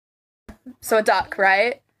So a duck,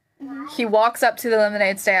 right? He walks up to the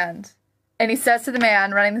lemonade stand and he says to the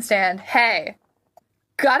man running the stand, "Hey,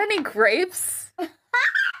 got any grapes?"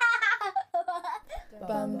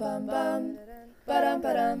 Bum bum bum, ba-dum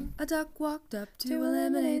ba-dum. A duck walked up to a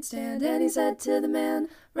lemonade stand and he said to the man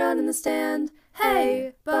running the stand,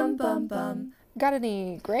 "Hey, bum bum bum. Got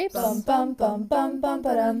any grapes? Bum bum bum bum bum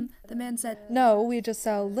ba-dum." The man said, No, we just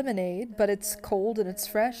sell lemonade, but it's cold and it's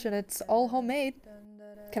fresh and it's all homemade.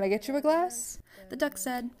 Can I get you a glass? The duck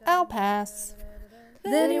said, I'll pass.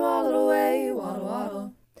 Then he waddled away, waddle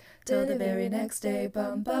waddle, till the very next day,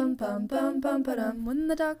 bum bum bum bum bum ba-dum. When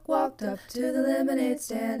the duck walked up to the lemonade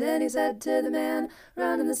stand and he said to the man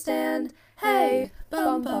running the stand, "Hey,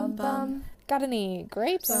 bum bum bum. Got any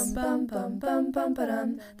grapes? Bum bum bum bum bum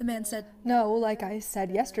ba-dum." The man said, No, like I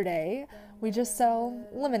said yesterday, we just sell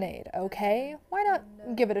lemonade, okay? Why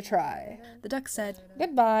not give it a try? The duck said,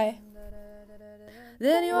 Goodbye.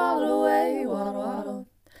 Then he waddled away, waddle waddle.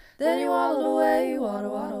 Then he waddled away,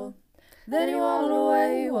 waddle waddle. Then he waddled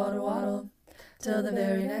away, waddle waddle, till the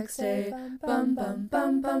very next day, bum bum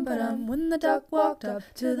bum bum ba-dum. When the duck walked up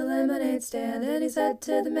to the lemonade stand and he said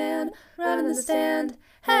to the man running the stand,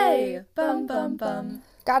 "Hey, bum bum bum.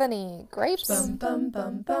 Got any grapes? Bum bum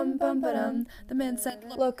bum bum bum ba-dum." The man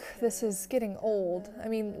said, Look, this is getting old. I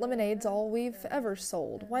mean, lemonade's all we've ever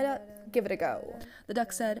sold. Why not give it a go? The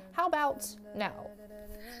duck said, How about now?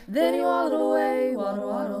 Then he waddled away, waddle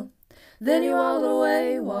waddle. Then he waddled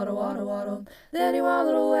away, waddle waddle waddle. Then he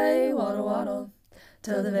waddled away, waddle waddle,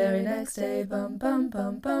 till the very next day, bum bum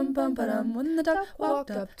bum bum bum ba-dum. When the duck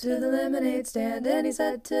walked up to the lemonade stand and he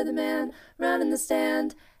said to the man running the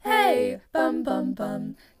stand, "Hey, bum bum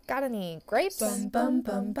bum. Got any grapes? Bum bum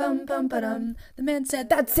bum bum bum ba-dum." The man said,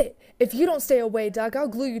 That's it! If you don't stay away, Duck, I'll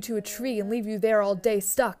glue you to a tree and leave you there all day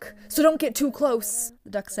stuck. So don't get too close.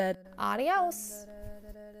 The duck said, Adios.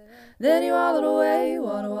 Then he waddled away,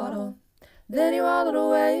 waddle waddle. Then he waddled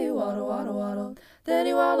away, waddle waddle waddle. Then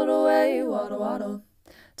he waddled away, waddle waddle,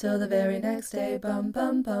 till the very next day, bum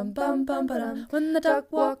bum bum bum bum ba-dum. When the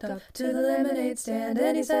duck walked up to the lemonade stand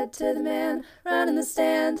and he said to the man running the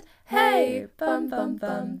stand, "Hey, bum bum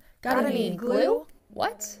bum. Got any glue?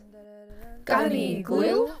 What? Got any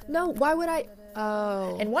glue?" No, why would I?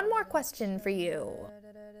 Oh. And one more question for you.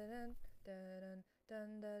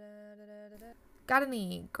 Got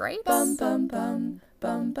any grapes? Bum bum bum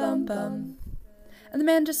bum bum bum. And the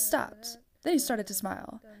man just stopped. Then he started to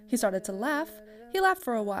smile. He started to laugh. He laughed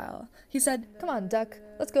for a while. He said, Come on, Duck,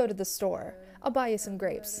 let's go to the store. I'll buy you some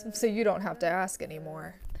grapes, so you don't have to ask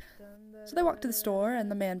anymore. So they walked to the store,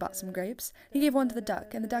 and the man bought some grapes. He gave one to the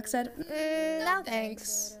duck, and the duck said, No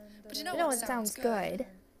thanks. But You know what sounds good?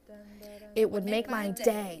 It would make my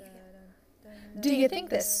day. Do you think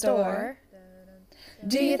this store?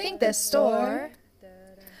 Do you think this store?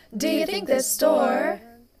 Do you think this store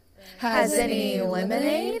has any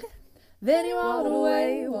lemonade? Then he waddled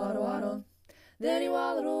away, waddle waddle. Then he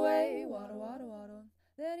waddled away, waddle waddle waddle.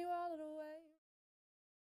 Then he waddled away.